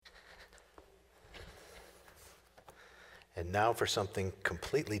And now for something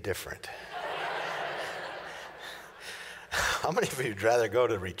completely different. How many of you would rather go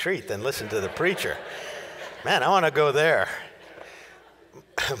to retreat than listen to the preacher? Man, I want to go there.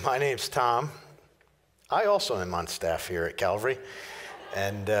 My name's Tom. I also am on staff here at Calvary.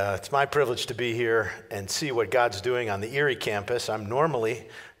 And it's my privilege to be here and see what God's doing on the Erie campus. I'm normally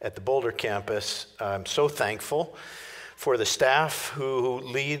at the Boulder campus. I'm so thankful for the staff who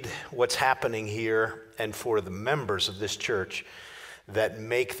lead what's happening here and for the members of this church that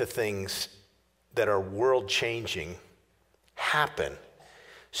make the things that are world-changing happen,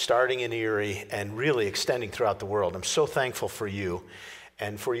 starting in Erie and really extending throughout the world. I'm so thankful for you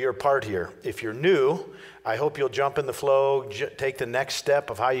and for your part here. If you're new, I hope you'll jump in the flow, take the next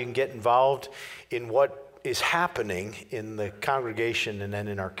step of how you can get involved in what is happening in the congregation and then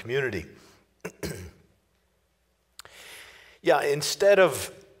in our community. Yeah, instead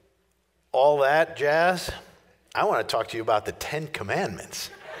of all that jazz, I want to talk to you about the 10 Commandments.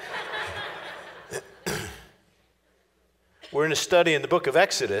 We're in a study in the book of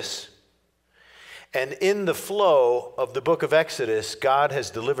Exodus, and in the flow of the book of Exodus, God has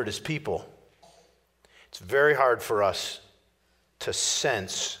delivered his people. It's very hard for us to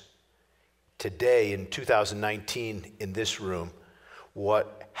sense today in 2019 in this room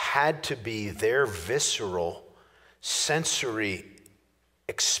what had to be their visceral sensory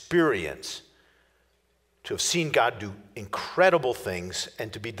experience to have seen God do incredible things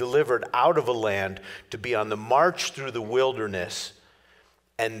and to be delivered out of a land, to be on the march through the wilderness,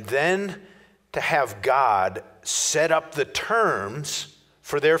 and then to have God set up the terms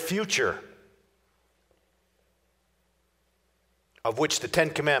for their future, of which the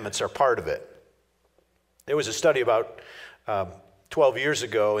 10 Commandments are part of it. There was a study about 12 years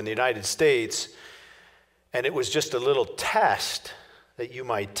ago in the United States, and it was just a little test that you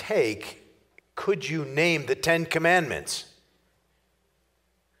might take. Could you name the 10 Commandments?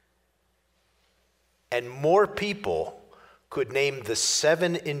 And more people could name the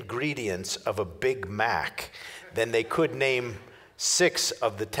 7 ingredients of a Big Mac than they could name 6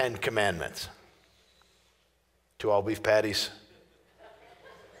 of the 10 Commandments. 2 all beef patties.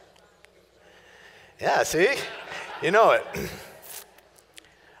 Yeah, see? You know it.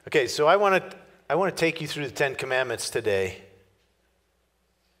 Okay, so I want to take you through the 10 Commandments today.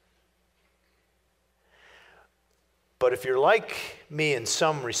 But if you're like me in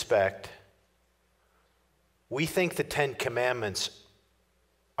some respect, we think the 10 Commandments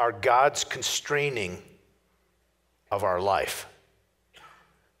are God's constraining of our life.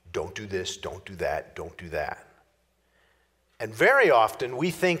 Don't do this, don't do that, don't do that. And very often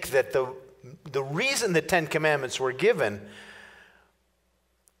we think that the reason the 10 Commandments were given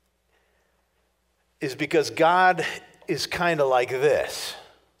is because God is kind of like this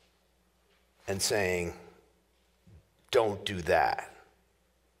and saying, don't do that.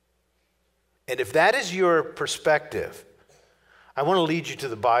 And if that is your perspective, I want to lead you to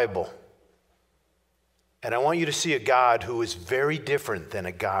the Bible. And I want you to see a God who is very different than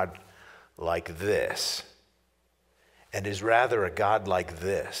a God like this, and is rather a God like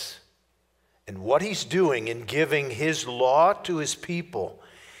this. And what he's doing in giving his law to his people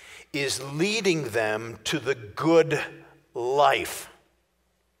is leading them to the good life.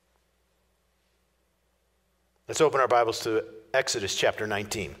 Let's open our Bibles to Exodus chapter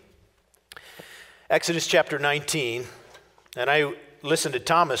 19. Exodus chapter 19, and I listened to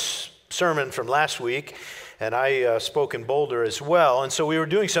Thomas' sermon from last week, and I spoke in Boulder as well, and so we were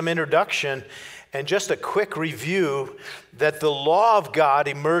doing some introduction and just a quick review that the law of God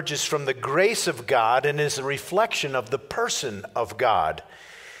emerges from the grace of God and is a reflection of the person of God.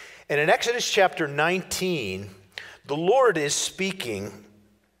 And in Exodus chapter 19, the Lord is speaking,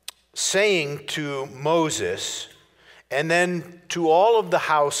 saying to Moses, and then to all of the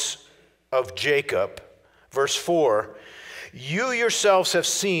house of Jacob, verse 4, you yourselves have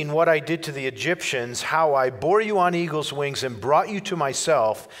seen what I did to the Egyptians, how I bore you on eagle's wings and brought you to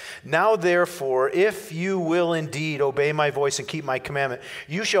myself. Now therefore, if you will indeed obey my voice and keep my commandment,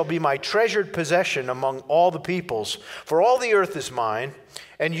 you shall be my treasured possession among all the peoples. For all the earth is mine,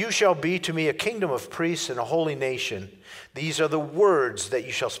 and you shall be to me a kingdom of priests and a holy nation. These are the words that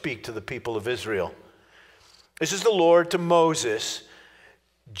you shall speak to the people of Israel. This is the Lord to Moses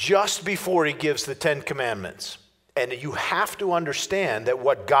just before he gives the 10 Commandments. And you have to understand that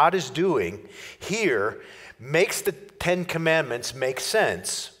what God is doing here makes the 10 Commandments make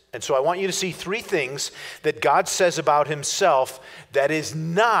sense. And so I want you to see 3 things that God says about himself that is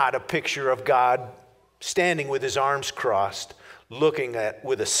not a picture of God standing with his arms crossed, looking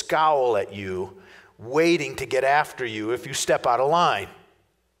with a scowl at you, waiting to get after you if you step out of line.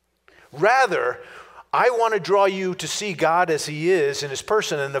 Rather, I want to draw you to see God as he is in his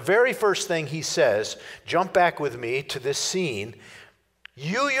person. And the very first thing he says, jump back with me to this scene,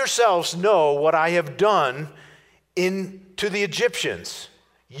 you yourselves know what I have done to the Egyptians.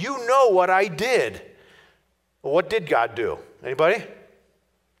 You know what I did. Well, what did God do? Anybody?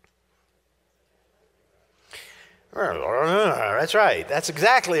 That's right. That's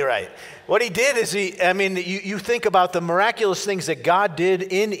exactly right. What he did is you think about the miraculous things that God did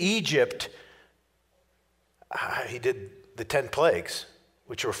in Egypt. He did the 10 plagues,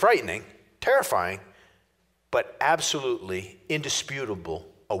 which were frightening, terrifying, but absolutely indisputable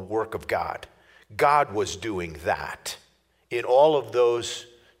a work of God. God was doing that in all of those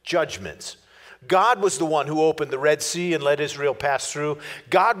judgments. God was the one who opened the Red Sea and let Israel pass through.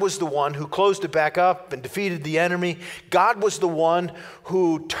 God was the one who closed it back up and defeated the enemy. God was the one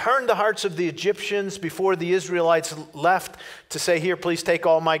who turned the hearts of the Egyptians before the Israelites left to say, here, please take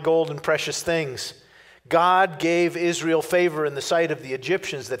all my gold and precious things. God gave Israel favor in the sight of the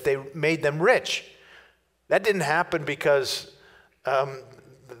Egyptians that they made them rich. That didn't happen because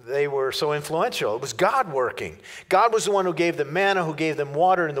they were so influential. It was God working. God was the one who gave them manna, who gave them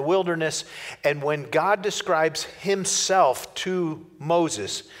water in the wilderness. And when God describes himself to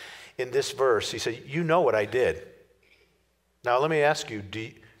Moses in this verse, he said, you know what I did. Now let me ask you,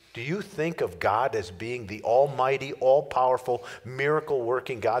 do you think of God as being the almighty, all-powerful,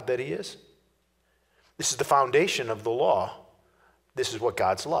 miracle-working God that he is? This is the foundation of the law. This is what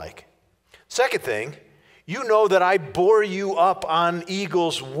God's like. Second thing, you know that I bore you up on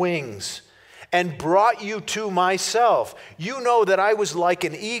eagle's wings and brought you to myself. You know that I was like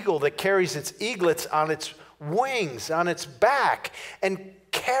an eagle that carries its eaglets on its wings, on its back, and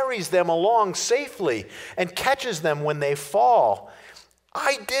carries them along safely and catches them when they fall.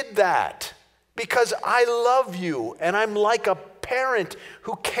 I did that because I love you, and I'm like a parent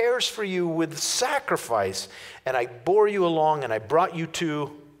who cares for you with sacrifice. And I bore you along, and I brought you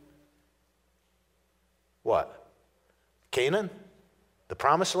to what? Canaan? The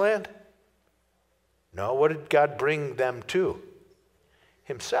promised land? No, what did God bring them to?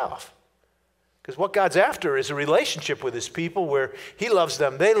 Himself. Because what God's after is a relationship with his people where he loves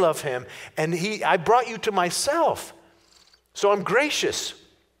them, they love him, and I brought you to myself. So I'm gracious,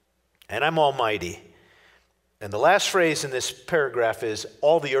 and I'm almighty. And the last phrase in this paragraph is,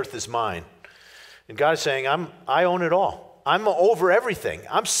 all the earth is mine. And God is saying, I own it all. I'm over everything.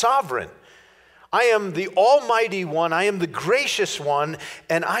 I'm sovereign. I am the almighty one, I am the gracious one,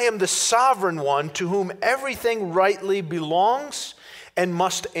 and I am the sovereign one to whom everything rightly belongs and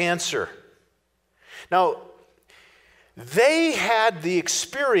must answer. Now, they had the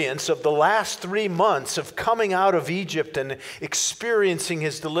experience of the last 3 months of coming out of Egypt and experiencing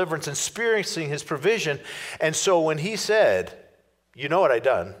his deliverance and experiencing his provision. And so when he said, you know what I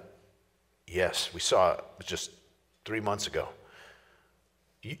done? Yes, we saw it just 3 months ago.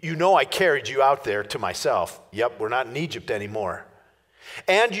 You know I carried you out there to myself. Yep, we're not in Egypt anymore.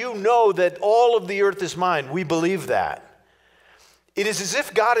 And you know that all of the earth is mine. We believe that. It is as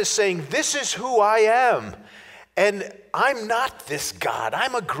if God is saying, this is who I am. And I'm not this God.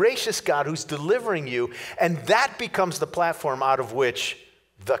 I'm a gracious God who's delivering you. And that becomes the platform out of which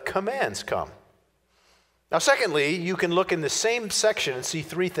the commands come. Now, secondly, you can look in the same section and see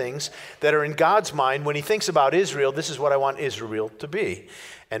 3 things that are in God's mind when he thinks about Israel. This is what I want Israel to be.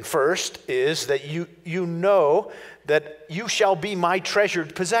 And first is that you know that you shall be my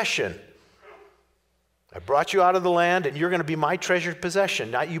treasured possession. I brought you out of the land, and you're going to be my treasured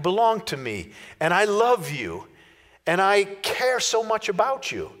possession. Now, you belong to me, and I love you, and I care so much about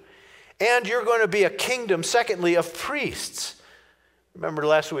you. And you're going to be a kingdom, secondly, of priests. Remember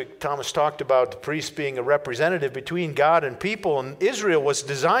last week, Thomas talked about the priest being a representative between God and people, and Israel was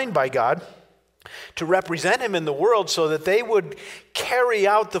designed by God to represent him in the world so that they would carry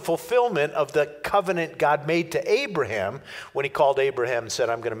out the fulfillment of the covenant God made to Abraham when he called Abraham and said,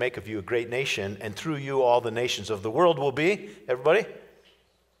 I'm going to make of you a great nation, and through you all the nations of the world will be, everybody?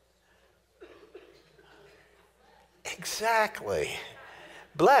 Exactly.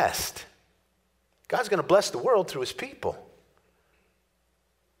 Blessed. God's going to bless the world through his people.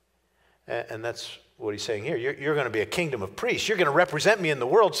 And that's what he's saying here. You're going to be a kingdom of priests. You're going to represent me in the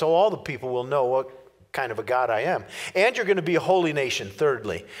world so all the people will know what kind of a God I am. And you're going to be a holy nation,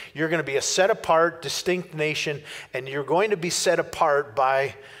 thirdly. You're going to be a set-apart, distinct nation, and you're going to be set apart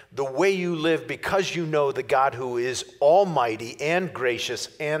by the way you live because you know the God who is almighty and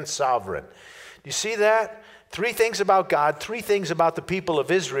gracious and sovereign. Do you see that? 3 things about God, 3 things about the people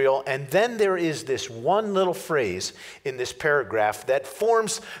of Israel, and then there is this one little phrase in this paragraph that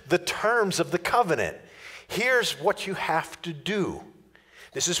forms the terms of the covenant. Here's what you have to do.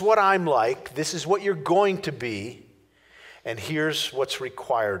 This is what I'm like. This is what you're going to be. And here's what's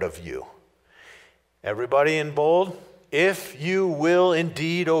required of you. Everybody in bold, if you will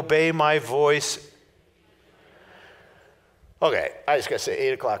indeed obey my voice. Okay, I just got to say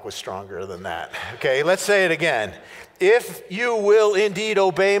 8 o'clock was stronger than that. Okay, let's say it again. If you will indeed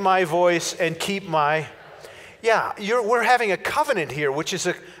obey my voice and keep my... Yeah, we're having a covenant here, which is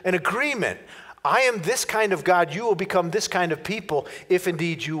an agreement. I am this kind of God. You will become this kind of people if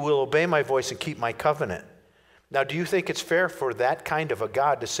indeed you will obey my voice and keep my covenant. Now, do you think it's fair for that kind of a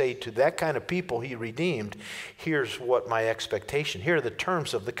God to say to that kind of people he redeemed, here's what my expectation, here are the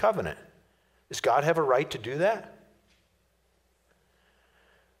terms of the covenant? Does God have a right to do that?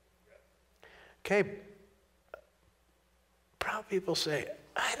 Okay, proud people say,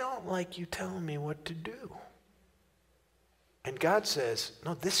 I don't like you telling me what to do. And God says,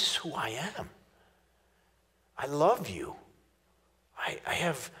 no, this is who I am. I love you. I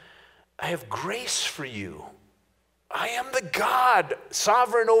have grace for you. I am the God,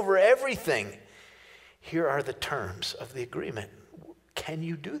 sovereign over everything. Here are the terms of the agreement. Can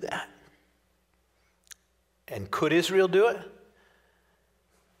you do that? And could Israel do it?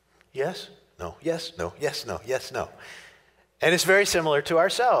 Yes, no, yes, no, yes, no, yes, no. And it's very similar to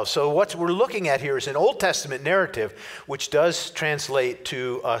ourselves. So what we're looking at here is an Old Testament narrative, which does translate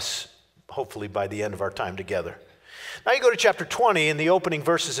to us, hopefully by the end of our time together. Now you go to chapter 20, and the opening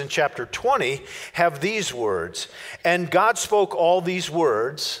verses in chapter 20 have these words. And God spoke all these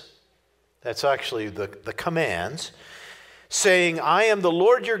words, that's actually the commands, saying, I am the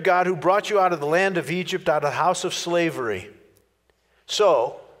Lord your God who brought you out of the land of Egypt, out of the house of slavery.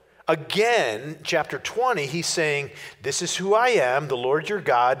 So, again, chapter 20, he's saying, this is who I am, the Lord your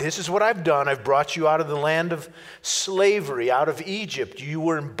God. This is what I've done. I've brought you out of the land of slavery, out of Egypt. You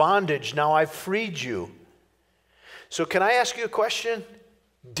were in bondage. Now I've freed you. So can I ask you a question?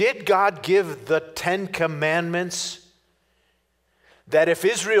 Did God give the 10 commandments that if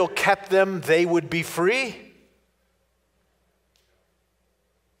Israel kept them, they would be free?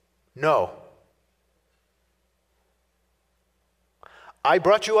 No. I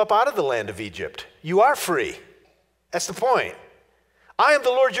brought you up out of the land of Egypt. You are free. That's the point. I am the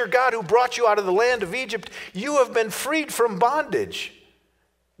Lord your God who brought you out of the land of Egypt. You have been freed from bondage.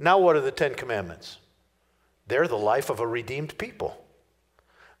 Now what are the 10 commandments? They're the life of a redeemed people.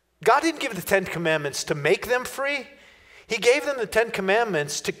 God didn't give the 10 commandments to make them free. He gave them the 10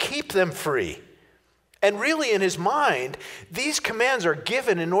 commandments to keep them free. And really in his mind, these commands are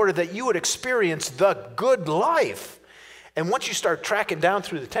given in order that you would experience the good life. And once you start tracking down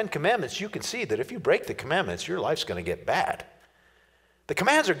through the 10 commandments, you can see that if you break the commandments, your life's going to get bad. The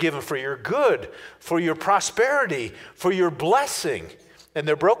commands are given for your good, for your prosperity, for your blessing. And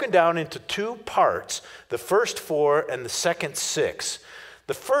they're broken down into 2 parts, the first 4 and the second 6.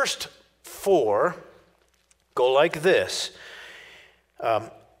 The first 4 go like this.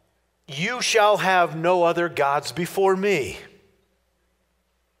 You shall have no other gods before me.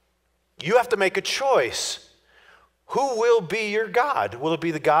 You have to make a choice. Who will be your God? Will it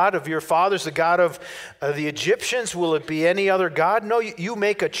be the God of your fathers, the God of the Egyptians? Will it be any other God? No, you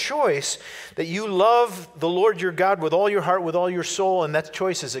make a choice that you love the Lord your God with all your heart, with all your soul, and that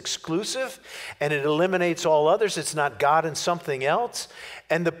choice is exclusive, and it eliminates all others. It's not God and something else.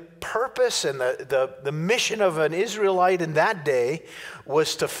 And the purpose and the mission of an Israelite in that day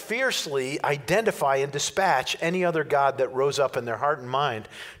was to fiercely identify and dispatch any other God that rose up in their heart and mind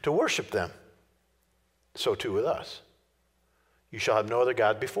to worship them. So too with us. You shall have no other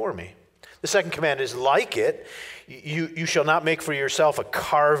God before me. The second command is like it. You shall not make for yourself a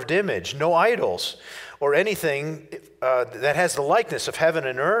carved image, no idols, or anything that has the likeness of heaven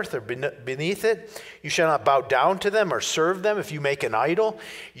and earth or beneath it. You shall not bow down to them or serve them. If you make an idol,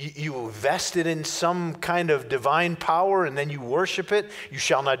 you vest it in some kind of divine power and then you worship it. You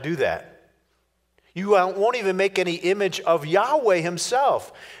shall not do that. You won't even make any image of Yahweh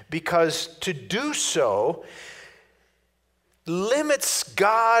himself, because to do so limits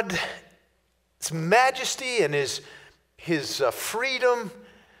God's majesty and his freedom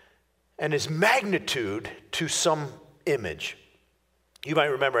and his magnitude to some image. You might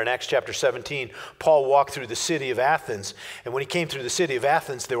remember in Acts chapter 17, Paul walked through the city of Athens, and when he came through the city of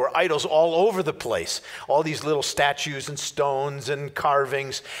Athens, there were idols all over the place, all these little statues and stones and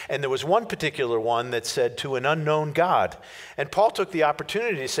carvings, and there was one particular one that said, to an unknown God. And Paul took the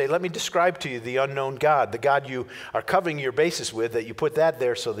opportunity to say, let me describe to you the unknown God, the God you are covering your basis with, that you put that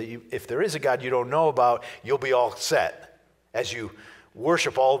there so that if there is a God you don't know about, you'll be all set as you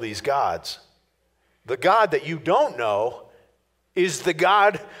worship all these gods. The God that you don't know is the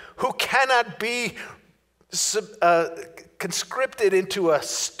God who cannot be conscripted into a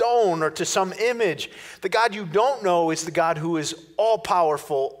stone or to some image. The God you don't know is the God who is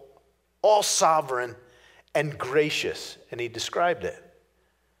all-powerful, all-sovereign, and gracious. And he described it.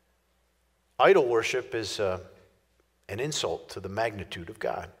 Idol worship is an insult to the magnitude of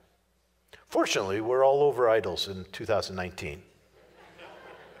God. Fortunately, we're all over idols in 2019.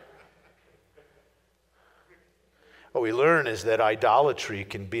 What we learn is that idolatry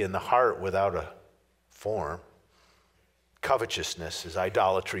can be in the heart without a form. Covetousness is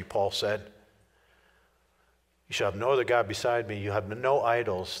idolatry, Paul said. You shall have no other God beside me. You have no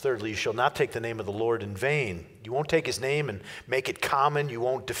idols. Thirdly, you shall not take the name of the Lord in vain. You won't take his name and make it common. You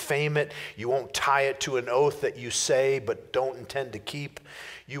won't defame it. You won't tie it to an oath that you say but don't intend to keep.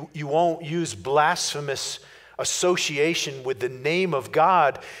 You won't use blasphemous association with the name of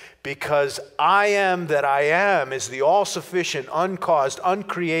God, because I am that I am is the all-sufficient, uncaused,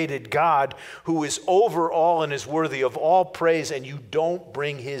 uncreated God who is over all and is worthy of all praise, and you don't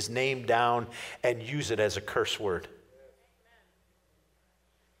bring his name down and use it as a curse word.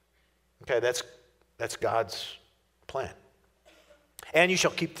 Okay, that's God's plan. And you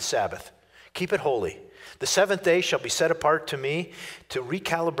shall keep the Sabbath. Keep it holy. The seventh day shall be set apart to me to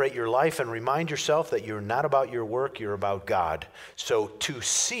recalibrate your life and remind yourself that you're not about your work, you're about God. So to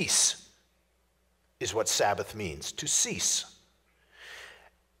cease is what Sabbath means, to cease.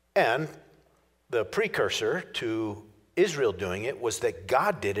 And the precursor to Israel doing it was that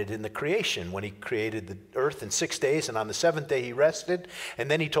God did it in the creation when he created the earth in 6 days, and on the seventh day he rested. And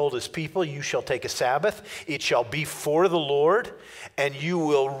then he told his people, you shall take a Sabbath. It shall be for the Lord, and you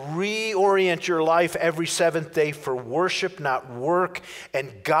will reorient your life every seventh day for worship, not work.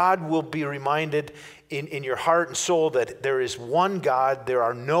 And God will be reminded in your heart and soul that there is one God, there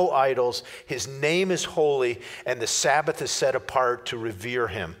are no idols, his name is holy, and the Sabbath is set apart to revere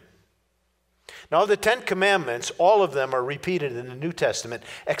him. Now, the Ten Commandments, all of them are repeated in the New Testament,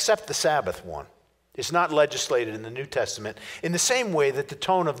 except the Sabbath one. It's not legislated in the New Testament in the same way that the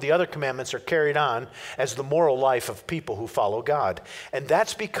tone of the other commandments are carried on as the moral life of people who follow God. And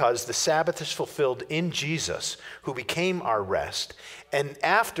that's because the Sabbath is fulfilled in Jesus, who became our rest. And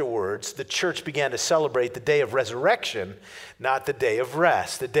afterwards, the church began to celebrate the day of resurrection, not the day of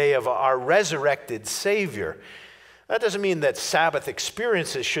rest, the day of our resurrected Savior. That doesn't mean that Sabbath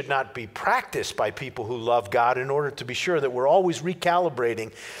experiences should not be practiced by people who love God in order to be sure that we're always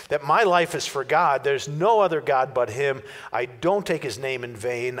recalibrating that my life is for God. There's no other God but him. I don't take his name in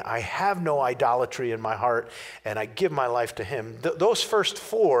vain. I have no idolatry in my heart, and I give my life to him. Those first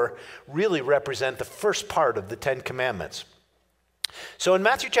four really represent the first part of the Ten Commandments. So in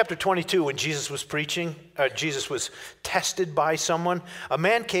Matthew chapter 22, when Jesus was preaching, Jesus was tested by someone, a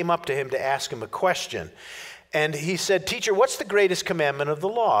man came up to him to ask him a question. And he said, "Teacher, what's the greatest commandment of the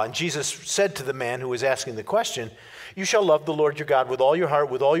law?" And Jesus said to the man who was asking the question, "You shall love the Lord your God with all your heart,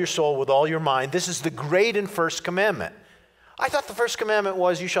 with all your soul, with all your mind. This is the great and first commandment." I thought the first commandment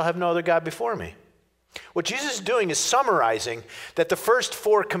was, "You shall have no other God before me." What Jesus is doing is summarizing that the first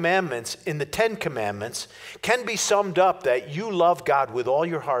four commandments in the Ten Commandments can be summed up that you love God with all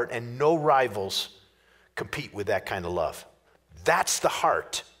your heart and no rivals compete with that kind of love. That's the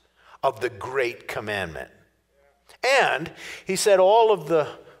heart of the great commandment. And he said all of the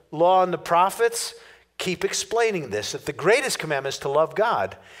law and the prophets keep explaining this, that the greatest commandment is to love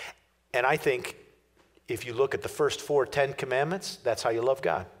God. And I think if you look at the first four Ten Commandments, that's how you love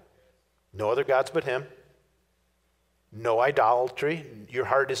God. No other gods but him. No idolatry. Your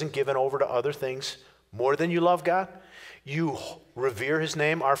heart isn't given over to other things more than you love God. You revere his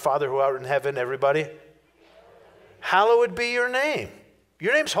name, our Father who art in heaven, everybody. Hallowed be your name.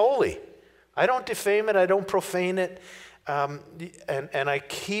 Your name's holy. I don't defame it. I don't profane it. And I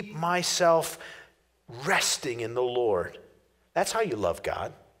keep myself resting in the Lord. That's how you love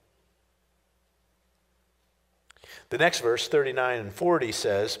God. The next verse, 39 and 40,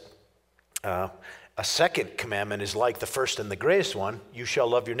 says, a second commandment is like the first and the greatest one. You shall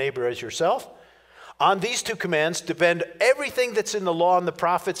love your neighbor as yourself. On these two commands depend everything that's in the law and the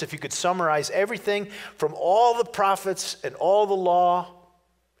prophets. If you could summarize everything from all the prophets and all the law,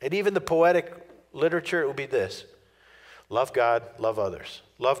 and even the poetic literature, it would be this: love God, love others.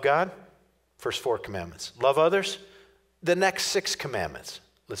 Love God, first four commandments. Love others, the next six commandments.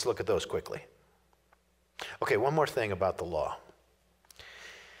 Let's look at those quickly. Okay, one more thing about the law.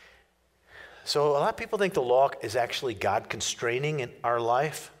 So a lot of people think the law is actually God constraining in our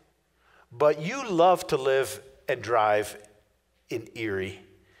life, but you love to live and drive in Erie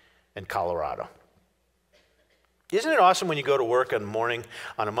and Colorado. Isn't it awesome when you go to work on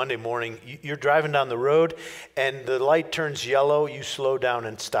a Monday morning, you're driving down the road and the light turns yellow, you slow down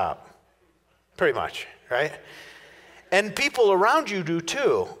and stop. pretty much, right? And people around you do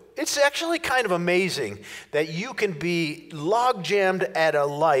too. It's actually kind of amazing that you can be log jammed at a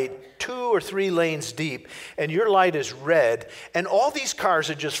light 2 or 3 lanes deep and your light is red and all these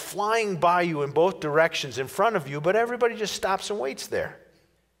cars are just flying by you in both directions in front of you, but everybody just stops and waits there.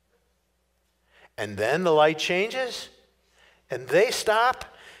 And then the light changes and they stop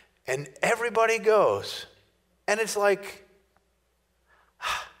and everybody goes. And it's like,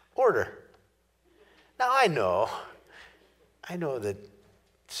 order. Now I know that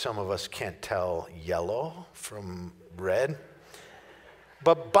some of us can't tell yellow from red.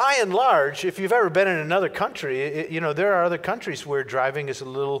 But by and large, if you've ever been in another country, there are other countries where driving is a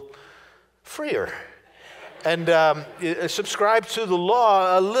little freer. And subscribe to the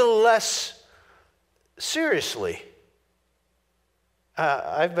law a little less seriously.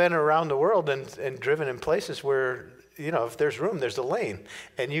 I've been around the world and driven in places where, if there's room, there's a lane.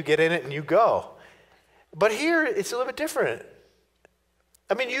 And you get in it and you go. But here, it's a little bit different.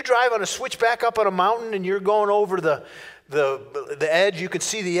 I mean, you drive on a switchback up on a mountain and you're going over the edge. You can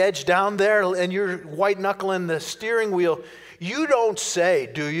see the edge down there and you're white-knuckling the steering wheel. You don't say,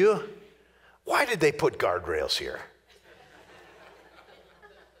 do you? Why did they put guardrails here?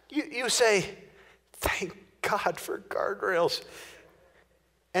 You say, thank God for guardrails.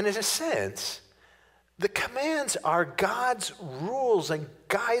 And in a sense, the commands are God's rules and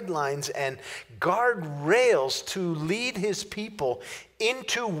guidelines and guardrails to lead his people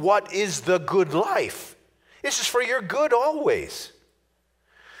into what is the good life. This is for your good always.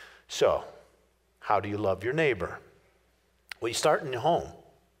 So, how do you love your neighbor? Well, you start in your home.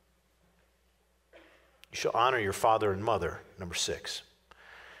 You shall honor your father and mother, number 6.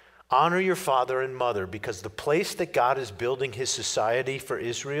 Honor your father and mother, because the place that God is building his society for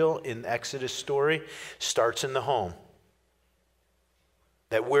Israel in the Exodus story starts in the home.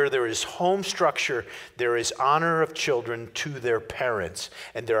 That where there is home structure, there is honor of children to their parents.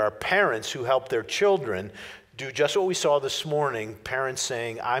 And there are parents who help their children do just what we saw this morning, parents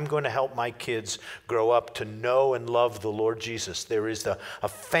saying, I'm going to help my kids grow up to know and love the Lord Jesus. There is a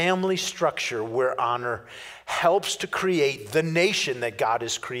family structure where honor helps to create the nation that God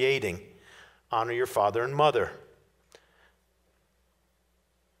is creating. Honor your father and mother.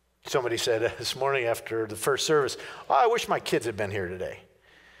 Somebody said this morning after the first service, I wish my kids had been here today.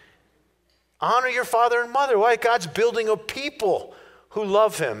 Honor your father and mother. Why? God's building a people who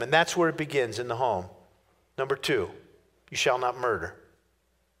love him, and that's where it begins, in the home. Number 2, you shall not murder.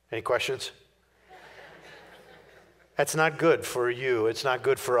 Any questions? That's not good for you. It's not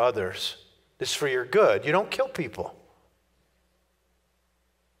good for others. This is for your good. You don't kill people.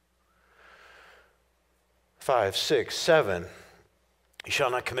 5, 6, 7, you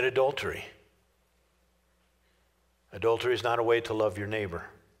shall not commit adultery. Adultery is not a way to love your neighbor.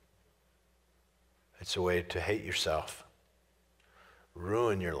 It's a way to hate yourself,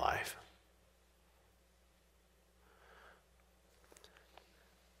 ruin your life.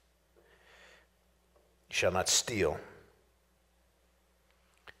 You shall not steal.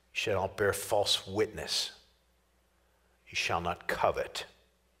 You shall not bear false witness. You shall not covet.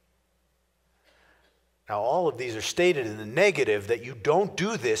 Now, all of these are stated in the negative, that you don't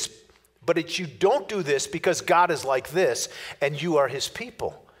do this, but you don't do this because God is like this and you are his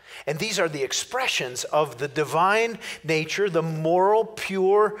people. And these are the expressions of the divine nature, the moral,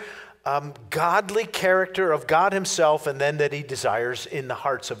 pure, godly character of God himself, and then that he desires in the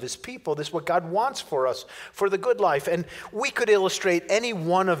hearts of his people. This is what God wants for us, for the good life. And we could illustrate any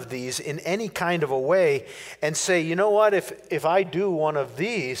one of these in any kind of a way and say, you know what, if I do one of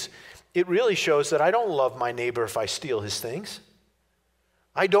these, it really shows that I don't love my neighbor if I steal his things.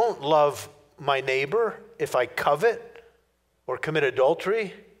 I don't love my neighbor if I covet or commit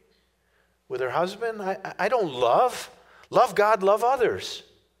adultery with her husband. I don't love God, love others.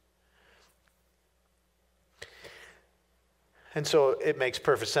 And so it makes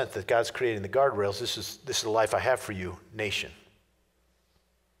perfect sense that God's creating the guardrails. This is the life I have for you, nation.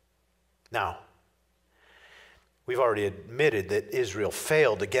 Now, we've already admitted that Israel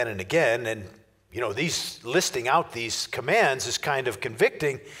failed again and again, and listing out these commands is kind of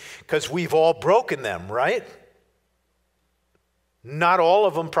convicting because we've all broken them, right? Not all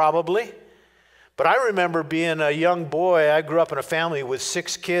of them probably. But I remember being a young boy. I grew up in a family with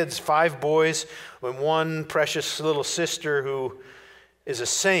 6 kids, 5 boys, and one precious little sister who is a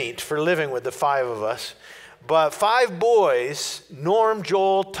saint for living with the 5 of us. But 5 boys, Norm,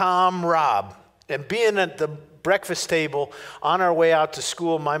 Joel, Tom, Rob. And being at the breakfast table on our way out to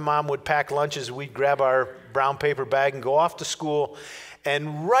school, my mom would pack lunches. We'd grab our brown paper bag and go off to school.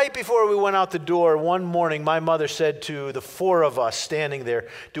 And right before we went out the door, one morning, my mother said to the four of us standing there,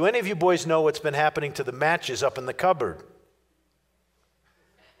 "Do any of you boys know what's been happening to the matches up in the cupboard?"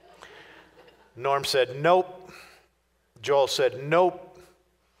 Norm said, "Nope." Joel said, "Nope."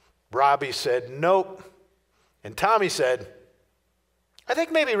 Robbie said, "Nope." And Tommy said, "I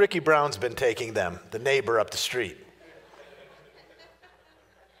think maybe Ricky Brown's been taking them," the neighbor up the street.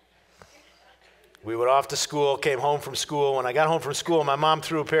 We went off to school, came home from school. When I got home from school, my mom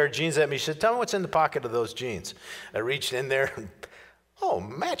threw a pair of jeans at me. She said, "Tell me what's in the pocket of those jeans." I reached in there, and, "Oh,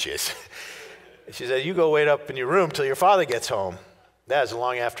 matches." She said, "You go wait up in your room till your father gets home." That was a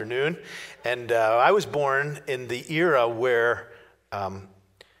long afternoon. And I was born in the era where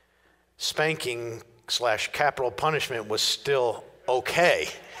spanking/capital punishment was still okay.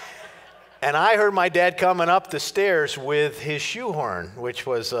 And I heard my dad coming up the stairs with his shoehorn, which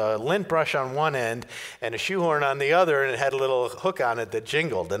was a lint brush on one end and a shoehorn on the other, and it had a little hook on it that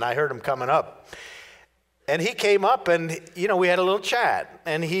jingled. And I heard him coming up. And he came up and, we had a little chat.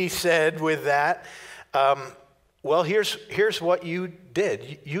 And he said with that, "Well, here's what you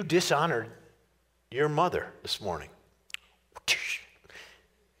did. You dishonored your mother this morning.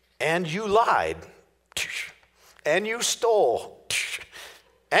 And you lied. And you stole.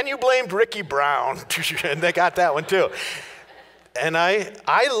 And you blamed Ricky Brown." And they got that one too. And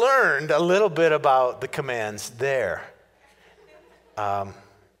I learned a little bit about the commands there. And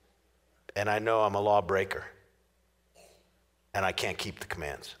I know I'm a lawbreaker. And I can't keep the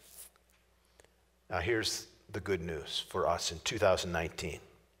commands. Now here's the good news for us in 2019.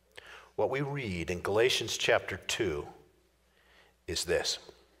 What we read in Galatians chapter 2 is this.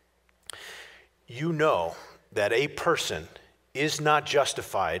 You know that a person is not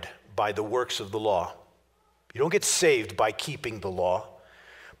justified by the works of the law. You don't get saved by keeping the law,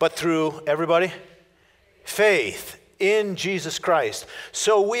 but through, everybody, faith in Jesus Christ.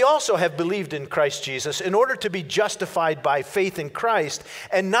 So we also have believed in Christ Jesus in order to be justified by faith in Christ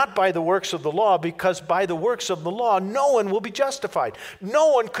and not by the works of the law, because by the works of the law, no one will be justified. No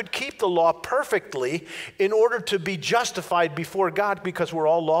one could keep the law perfectly in order to be justified before God, because we're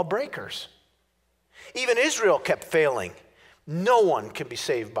all lawbreakers. Even Israel kept failing. No one can be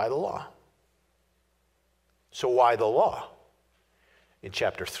saved by the law. So why the law? In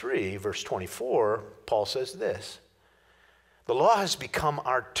chapter 3, verse 24, Paul says this. The law has become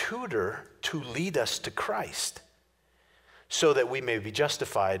our tutor to lead us to Christ, so that we may be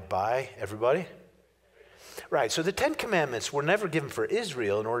justified by, everybody? Right, so the Ten Commandments were never given for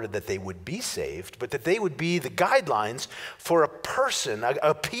Israel in order that they would be saved, but that they would be the guidelines for a person,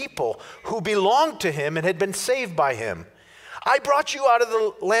 a people who belonged to him and had been saved by him. I brought you out of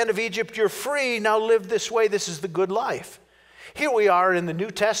the land of Egypt. You're free. Now live this way. This is the good life. Here we are in the New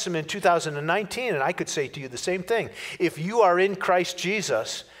Testament 2019, and I could say to you the same thing. If you are in Christ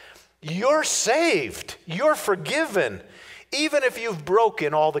Jesus, you're saved. You're forgiven, even if you've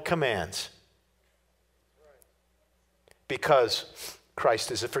broken all the commands. Because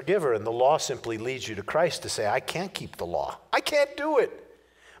Christ is a forgiver, and the law simply leads you to Christ to say, I can't keep the law. I can't do it.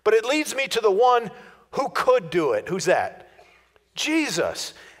 But it leads me to the one who could do it. Who's that?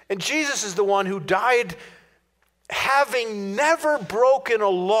 Jesus. And Jesus is the one who died having never broken a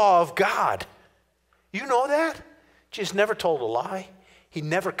law of God. You know that? Jesus never told a lie. He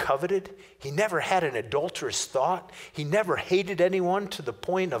never coveted. He never had an adulterous thought. He never hated anyone to the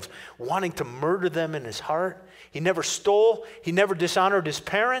point of wanting to murder them in his heart. He never stole. He never dishonored his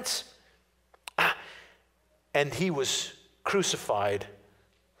parents. And he was crucified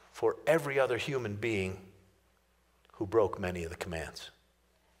for every other human being who broke many of the commands.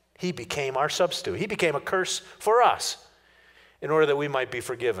 He became our substitute. He became a curse for us in order that we might be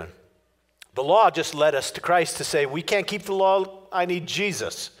forgiven. The law just led us to Christ to say, we can't keep the law, I need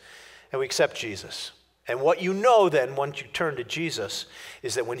Jesus. And we accept Jesus. And what you know then, once you turn to Jesus,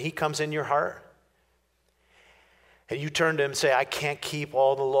 is that when he comes in your heart, and you turn to him and say, I can't keep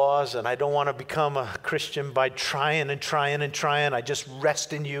all the laws, and I don't want to become a Christian by trying and trying and trying. I just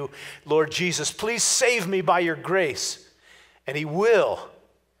rest in you. Lord Jesus, please save me by your grace. And he will.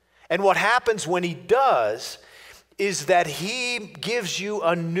 And what happens when he does is that he gives you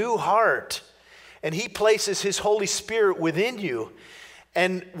a new heart, and he places his Holy Spirit within you.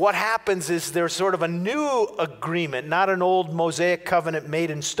 And what happens is there's sort of a new agreement, not an old Mosaic covenant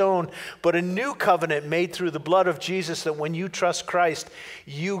made in stone, but a new covenant made through the blood of Jesus, that when you trust Christ,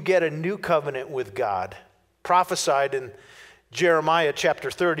 you get a new covenant with God. Prophesied in Jeremiah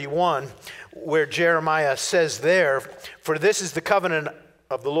chapter 31, where Jeremiah says there, for this is the covenant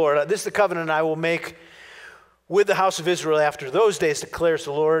of the Lord. This is the covenant I will make with the house of Israel after those days, declares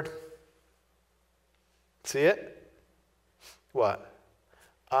the Lord. See it? What?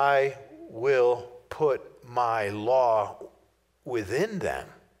 I will put my law within them,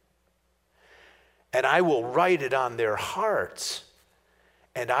 and I will write it on their hearts,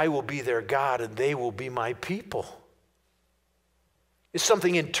 and I will be their God, and they will be my people. It's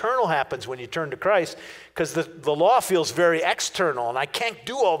something internal happens when you turn to Christ, because the law feels very external, and I can't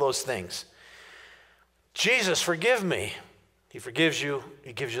do all those things. Jesus, forgive me. He forgives you.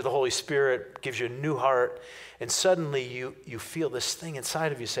 He gives you the Holy Spirit, gives you a new heart, and suddenly you feel this thing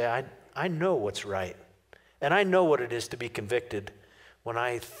inside of you say, I know what's right, and I know what it is to be convicted when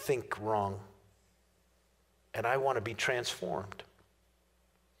I think wrong, and I want to be transformed.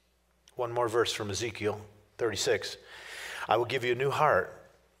 One more verse from Ezekiel 36. I will give you a new heart,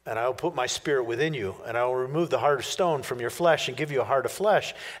 and I will put my spirit within you, and I will remove the heart of stone from your flesh and give you a heart of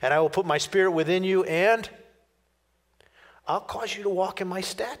flesh, and I will put my spirit within you, and I'll cause you to walk in my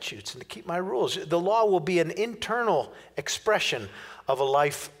statutes and to keep my rules. The law will be an internal expression of a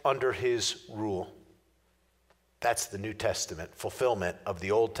life under his rule. That's the New Testament fulfillment of the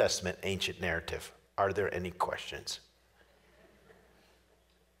Old Testament ancient narrative. Are there any questions?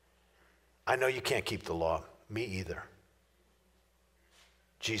 I know you can't keep the law. Me either.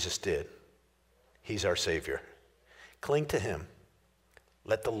 Jesus did. He's our Savior. Cling to him.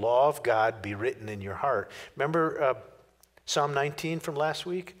 Let the law of God be written in your heart. Remember Psalm 19 from last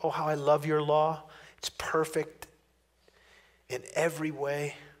week? Oh, how I love your law. It's perfect in every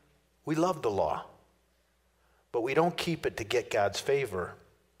way. We love the law, but we don't keep it to get God's favor.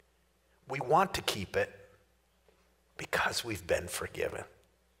 We want to keep it because we've been forgiven.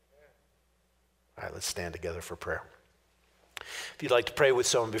 All right, let's stand together for prayer. If you'd like to pray with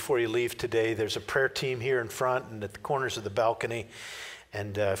someone before you leave today, there's a prayer team here in front and at the corners of the balcony.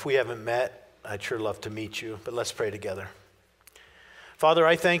 And if we haven't met, I'd sure love to meet you, but let's pray together. Father,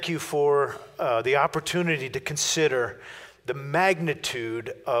 I thank you for the opportunity to consider the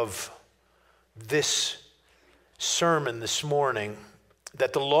magnitude of this sermon this morning,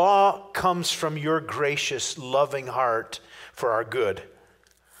 that the law comes from your gracious, loving heart for our good.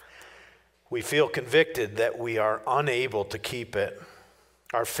 We feel convicted that we are unable to keep it.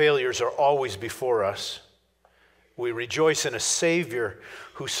 Our failures are always before us. We rejoice in a Savior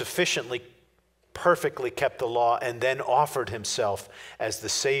who sufficiently perfectly kept the law and then offered himself as the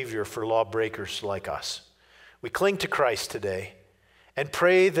Savior for lawbreakers like us. We cling to Christ today and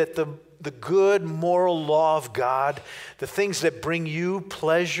pray that the good moral law of God, the things that bring you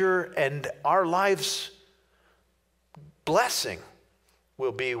pleasure and our lives blessing,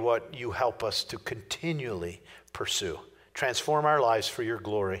 will be what you help us to continually pursue. Transform our lives for your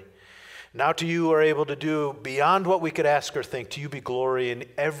glory. Now to you are able to do beyond what we could ask or think. To you be glory in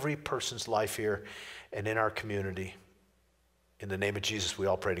every person's life here and in our community. In the name of Jesus, we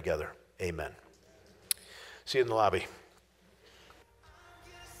all pray together. Amen. See you in the lobby.